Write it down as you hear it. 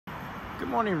Good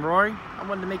morning, Roy. I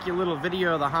wanted to make you a little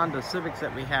video of the Honda Civics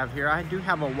that we have here. I do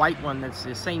have a white one that's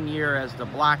the same year as the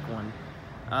black one.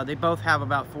 They both have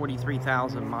about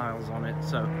 43,000 miles on it,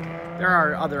 so there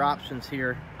are other options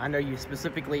here. I know you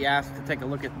specifically asked to take a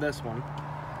look at this one,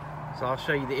 so I'll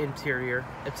show you the interior.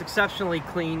 It's exceptionally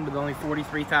clean with only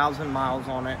 43,000 miles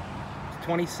on it. It's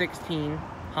 2016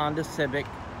 Honda Civic.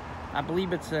 I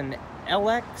believe it's an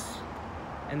LX,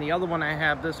 and the other one I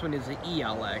have, this one is the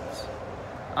ELX.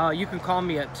 You can call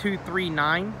me at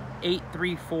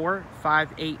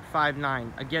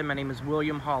 239-834-5859. Again, my name is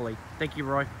William Hawley. Thank you,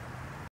 Roy.